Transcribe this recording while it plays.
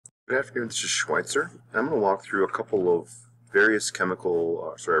Good afternoon, this is Schweitzer. I'm going to walk through a couple of various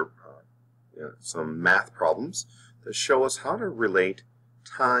some math problems that show us how to relate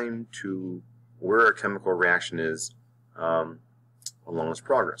time to where a chemical reaction is along its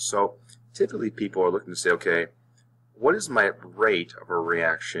progress. So typically people are looking to say, okay, what is my rate of a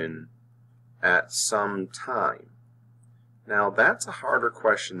reaction at some time? Now that's a harder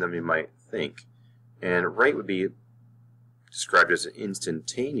question than we might think, and rate would be described as an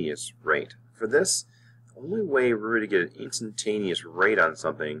instantaneous rate. For this, the only way we really get an instantaneous rate on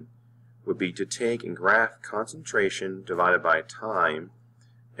something would be to take and graph concentration divided by time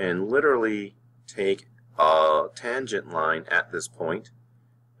and literally take a tangent line at this point,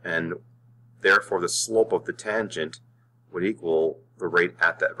 and therefore the slope of the tangent would equal the rate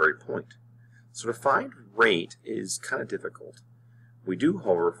at that very point. So to find rate is kind of difficult. We do,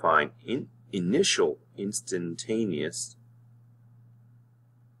 however, find initial instantaneous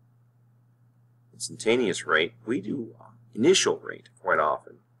rate. We do initial rate quite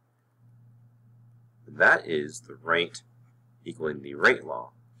often. That is the rate equaling the rate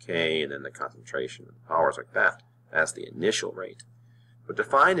law, K, and then the concentration and the powers like that. That's the initial rate. But to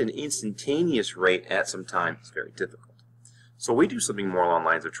find an instantaneous rate at some time is very difficult. So we do something more along the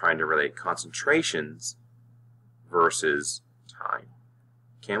lines of trying to relate concentrations versus time.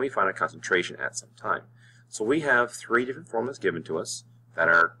 Can we find a concentration at some time? So we have three different formulas given to us that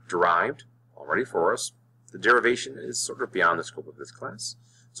are derived already for us. The derivation is sort of beyond the scope of this class.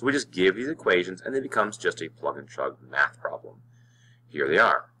 So we just give these equations and it becomes just a plug and chug math problem. Here they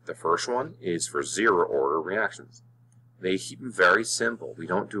are. The first one is for zero order reactions. They keep them very simple. We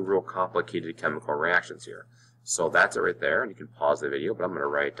don't do real complicated chemical reactions here. So that's it right there, and you can pause the video, but I'm going to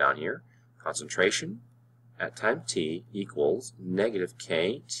write it down here. Concentration at time t equals negative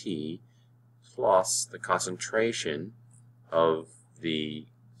kT plus the concentration of the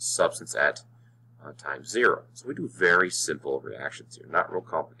substance at time 0. So we do very simple reactions here, not real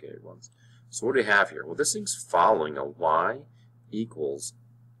complicated ones. So what do we have here? Well, this thing's following a y equals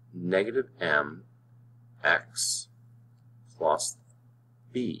negative mx plus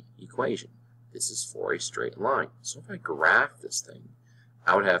b equation. This is for a straight line. So if I graph this thing,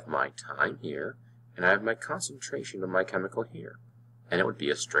 I would have my time here, and I have my concentration of my chemical here. And it would be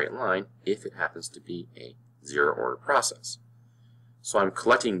a straight line if it happens to be a zero order process. So I'm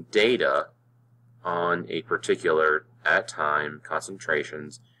collecting data on a particular at time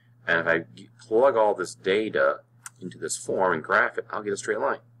concentrations, and if I plug all this data into this form and graph it, I'll get a straight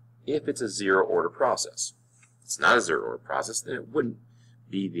line. If it's a zero order process. If it's not a zero order process, then it wouldn't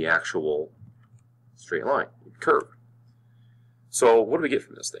be the actual straight line, curve. So what do we get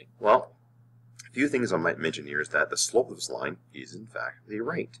from this thing? Well, a few things I might mention here is that the slope of this line is in fact the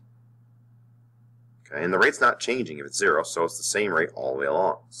rate. Okay, and the rate's not changing if it's zero, so it's the same rate all the way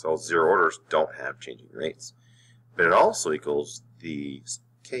along. So zero orders don't have changing rates. But it also equals the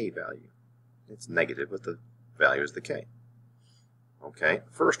K value. It's negative, but the value is the K. Okay,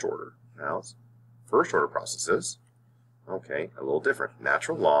 first order. Now, it's first order processes. Okay, a little different.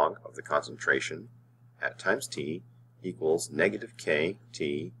 Natural log of the concentration at times t equals negative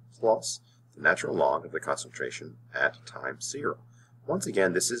kT plus the natural log of the concentration at time 0. Once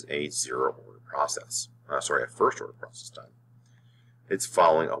again, this is a zero order process. A first order process time. It's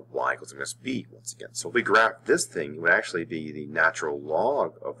following a y equals minus b once again. So if we graph this thing, it would actually be the natural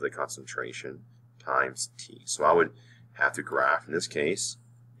log of the concentration times t. So I would have to graph, in this case,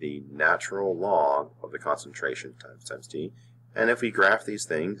 the natural log of the concentration times t. And if we graph these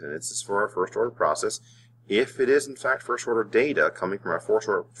things, and this is for our first order process, if it is in fact first order data coming from our first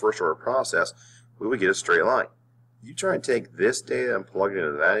order process, we would get a straight line. You try and take this data and plug it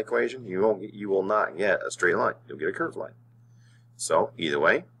into that equation, you will not get a straight line. You'll get a curved line. So either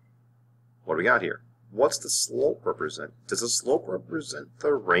way, what do we got here? What's the slope represent? Does the slope represent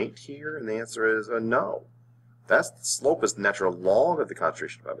the rate here? And the answer is no. The slope is the natural log of the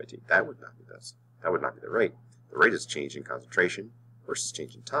concentration divided by t. That would not be this. That would not be the rate. The rate is change in concentration versus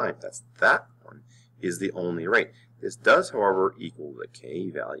change in time. That one is the only rate. This does, however, equal the K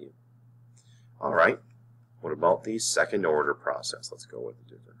value. All right. What about the second order process? Let's go with a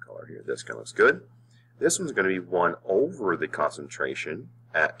different color here. This kind of looks good. This one's going to be 1 over the concentration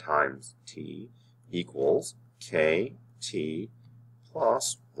at times t equals kT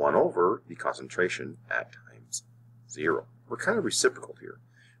plus 1 over the concentration at times 0. We're kind of reciprocal here,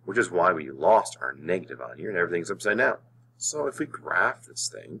 which is why we lost our negative on here and everything's upside down. So if we graph this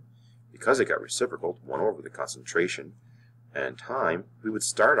thing, because it got reciprocal, 1 over the concentration and time, we would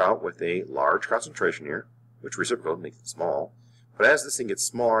start out with a large concentration here, which reciprocal makes it small. But as this thing gets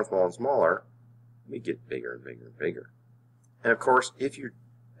smaller and smaller and smaller, we get bigger and bigger and bigger. And of course, if you're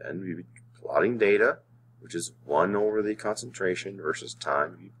then we'd be plotting data, which is 1 over the concentration versus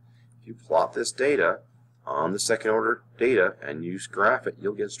time. If you plot this data on the second order data and you graph it,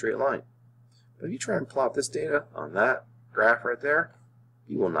 you'll get a straight line. But if you try and plot this data on that graph right there,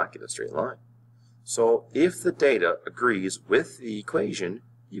 you will not get a straight line. So if the data agrees with the equation,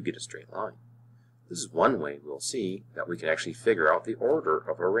 you get a straight line. This is one way we'll see that we can actually figure out the order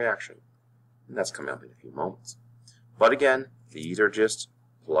of a reaction. And that's coming up in a few moments. But again, these are just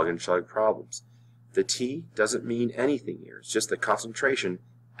plug and chug problems. The T doesn't mean anything here. It's just the concentration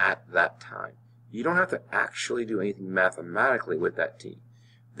at that time. You don't have to actually do anything mathematically with that T.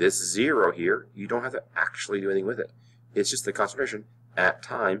 This 0 here, you don't have to actually do anything with it. It's just the concentration at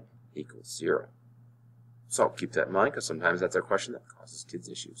time equals 0. So keep that in mind, because sometimes that's a question that causes kids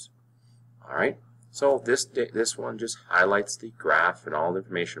issues. Alright, so this one just highlights the graph and all the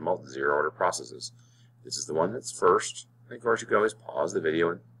information about zero order processes. This is the one that's first. And of course, you can always pause the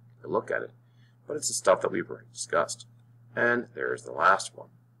video and take a look at it. But it's the stuff that we've already discussed. And there's the last one.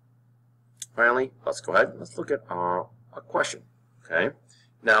 Finally, let's go ahead and let's look at a question. Okay.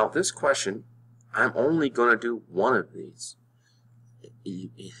 Now, this question, I'm only going to do one of these.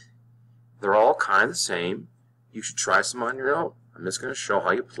 They're all kind of the same. You should try some on your own. I'm just going to show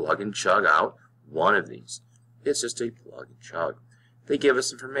how you plug and chug out one of these. It's just a plug and chug. They give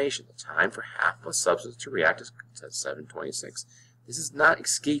us information. The time for half of a substance to react is at 726. This is not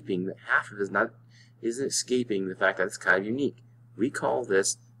escaping, half of it isn't escaping the fact that it's kind of unique. We call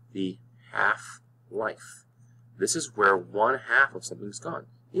this the half-life. This is where 1/2 of something's gone.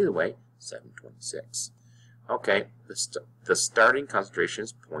 Either way, 726. Okay, the starting concentration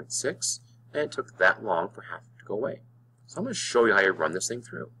is 0.6, and it took that long for half to go away. So I'm going to show you how you run this thing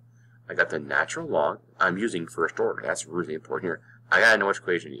through. I got the natural log. I'm using first order. That's really important here. I got to know which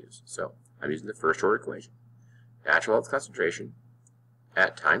equation to use. So I'm using the first order equation. Natural log concentration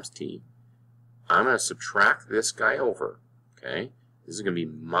at times t. I'm going to subtract this guy over. Okay, this is going to be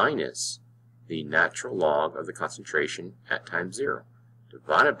minus the natural log of the concentration at time 0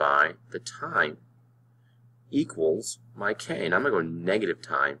 divided by the time equals my k. And I'm going to go negative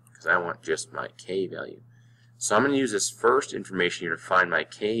time because I want just my k value. So I'm going to use this first information here to find my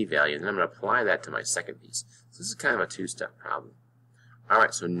k value, and then I'm going to apply that to my second piece. So this is kind of a two-step problem.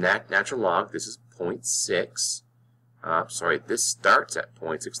 Alright, so natural log, this is 0.6. Sorry, this starts at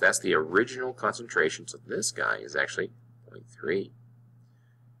 0.6. That's the original concentration, so this guy is actually 0.3.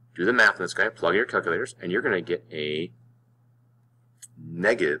 Do the math on this guy, plug in your calculators, and you're going to get a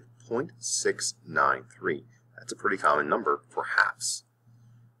negative 0.693. That's a pretty common number for halves.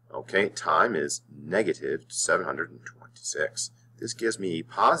 Okay, time is negative 726. This gives me a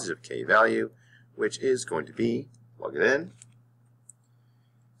positive k value, which is going to be, plug it in,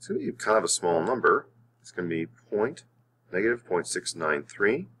 it's going to be kind of a small number. It's going to be negative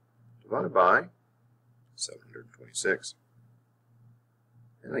 0.693 divided by 726.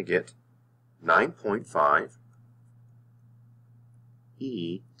 And I get 9.5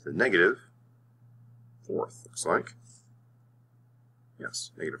 e to the negative fourth, looks like.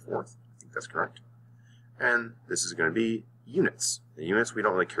 Yes, negative fourth. I think that's correct. And this is going to be units. The units, we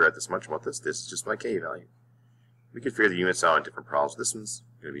don't really care this much about this. This is just my k value. We could figure the units out in different problems. This one's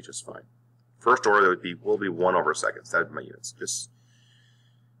going to be just fine. First order will be 1 over seconds. That would be my units. Just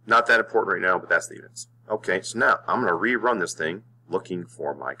not that important right now, but that's the units. Okay, so now I'm going to rerun this thing looking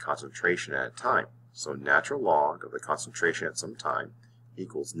for my concentration at a time. So natural log of the concentration at some time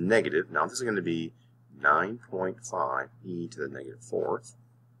equals negative. Now this is going to be 9.5 e to the negative fourth.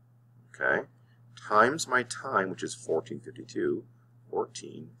 Okay, times my time, which is 1452,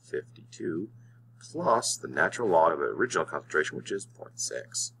 plus the natural log of the original concentration, which is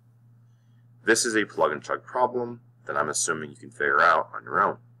 0.6. This is a plug and chug problem that I'm assuming you can figure out on your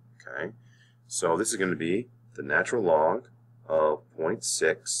own. Okay, so this is going to be the natural log of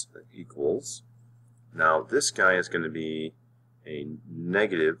 0.6 equals, now this guy is going to be a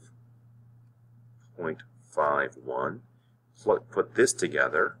negative 0.51. Put this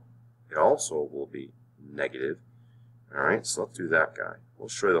together, it also will be negative. Alright, so let's do that guy. We'll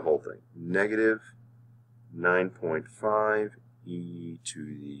show you the whole thing. Negative 9.5 e to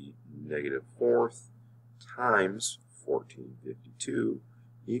the negative fourth times 1452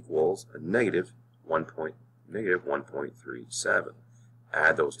 equals a negative 1.37.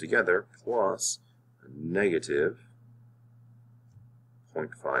 Add those together plus a negative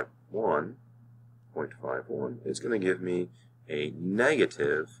 0.51 is going to give me a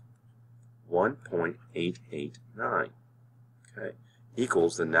negative 1.889. Okay,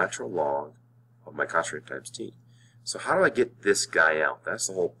 equals the natural log of my concentration times t. So how do I get this guy out? This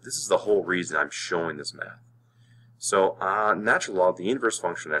is the whole reason I'm showing this math. So natural log, the inverse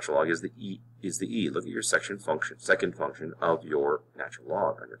function of natural log is the e. Look at your second function of your natural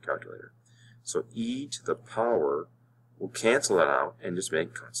log on your calculator. So e to the power, we'll cancel that out and just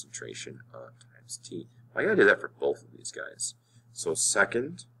make concentration times t. I gotta do that for both of these guys. So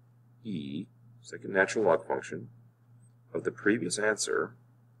second natural log function of the previous answer,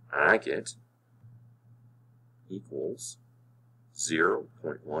 I get equals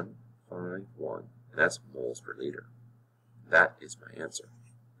 0.151, and that's moles per liter. That is my answer.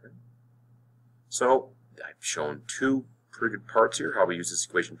 Okay. So I've shown two pretty good parts here, how we use this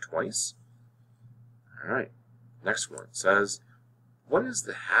equation twice. Alright, next one says, what is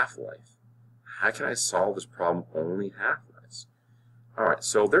the half-life? How can I solve this problem only half-lives? Alright,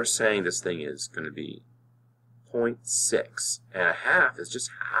 so they're saying this thing is going to be 0.6, and a half is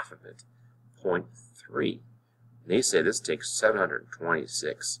just half of it, 0.3. They say this takes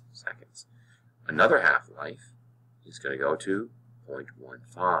 726 seconds. Another half-life is going to go to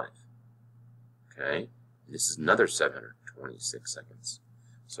 0.15. Okay, this is another 726 seconds.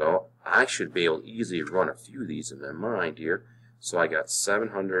 So I should be able to easily run a few of these in my mind here. So I got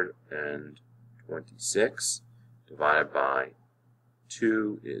 726 divided by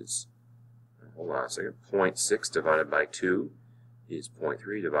 2 is, hold on a second, 0.6 divided by 2 is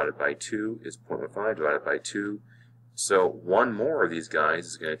 0.3 divided by 2 is 0.15 divided by 2. So one more of these guys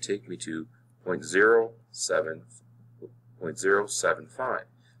is going to take me to 0.075.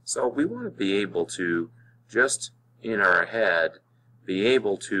 So we want to be able to just in our head be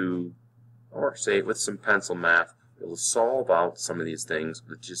able to, or say with some pencil math, we'll solve out some of these things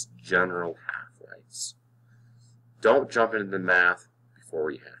with just general half-lives. Don't jump into the math before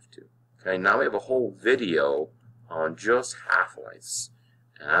we have to. Okay, now we have a whole video on just half-lives,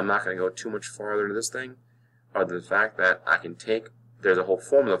 and I'm not going to go too much farther into this thing other than the fact that I can take, there's a whole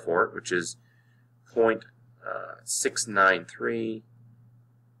formula for it, which is 0.693,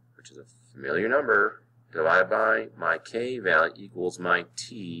 which is a familiar number, divided by my k value equals my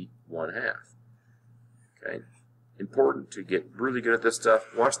t 1/2. Okay, important to get really good at this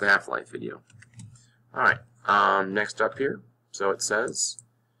stuff. Watch the half-life video. Alright, next up here, so it says,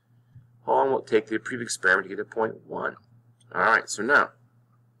 how long will it take the previous experiment to get to 0.1? Alright, so now,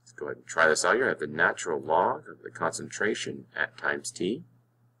 let's go ahead and try this out here. I have the natural log of the concentration at times t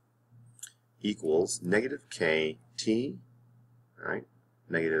equals negative kt, alright,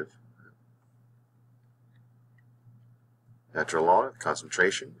 negative natural log of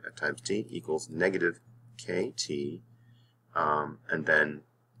concentration at times t equals negative kt, and then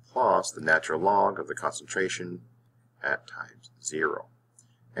plus the natural log of the concentration at times 0.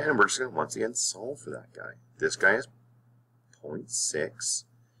 And we're just going to once again solve for that guy. This guy is 0.6.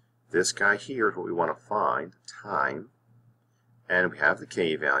 This guy here is what we want to find, time. And we have the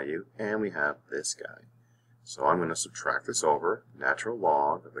k value, and we have this guy. So I'm going to subtract this over, natural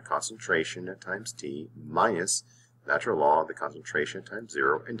log of the concentration at times t minus natural log of the concentration at times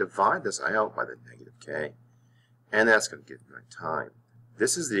 0, and divide this out by the negative k. And that's going to give me my time.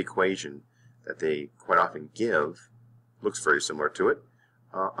 This is the equation that they quite often give, looks very similar to it,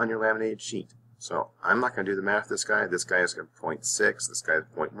 on your laminated sheet. So I'm not going to do the math this guy. This guy is going to 0.6, this guy is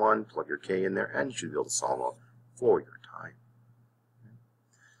 0.1, plug your k in there, and you should be able to solve out for your time.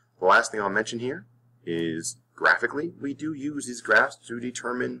 The last thing I'll mention here is graphically, we do use these graphs to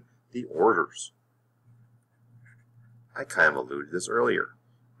determine the orders. I kind of alluded to this earlier.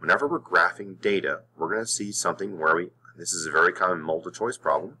 Whenever we're graphing data, we're going to see something where this is a very common multiple-choice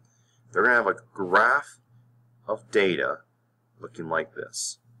problem, they're going to have a graph of data looking like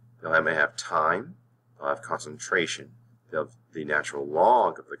this. They'll have time, they'll have concentration, they'll have the natural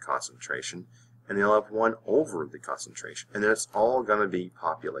log of the concentration, and they'll have 1 over the concentration. And then it's all going to be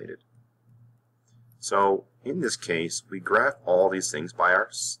populated. So in this case, we graph all these things by our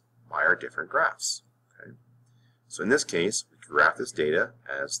different graphs. Okay? So in this case, we graph this data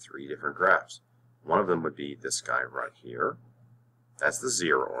as 3 different graphs. One of them would be this guy right here. That's the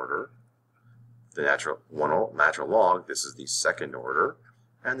 0 order. The natural log, this is the second order.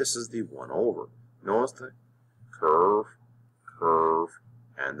 And this is the 1 over. Notice the curve,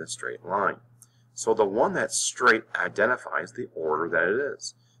 and the straight line. So the one that's straight identifies the order that it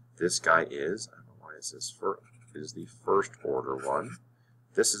is. This guy is, I don't know why this is the first order one.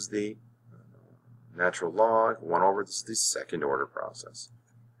 This is the natural log, 1 over, this is the second order process.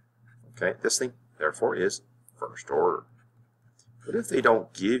 Okay, this thing, therefore, is first order. But if they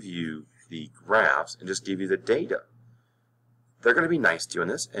don't give you the graphs and just give you the data, they're going to be nice to you on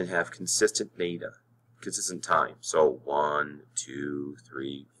this and have consistent data, consistent time. So 1, 2,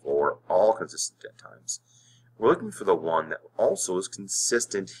 3, 4, all consistent at times. We're looking for the one that also is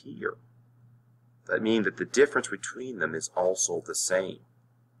consistent here. that mean that the difference between them is also the same.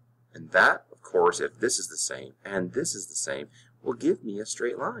 And that, of course, if this is the same and this is the same, will give me a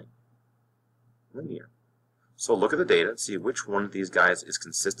straight line. Linear. So look at the data and see which one of these guys is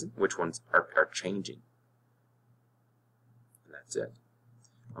consistent, which ones are changing. And that's it.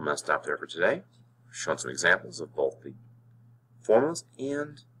 I'm going to stop there for today. I've shown some examples of both the formulas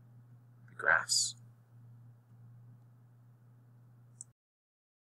and the graphs.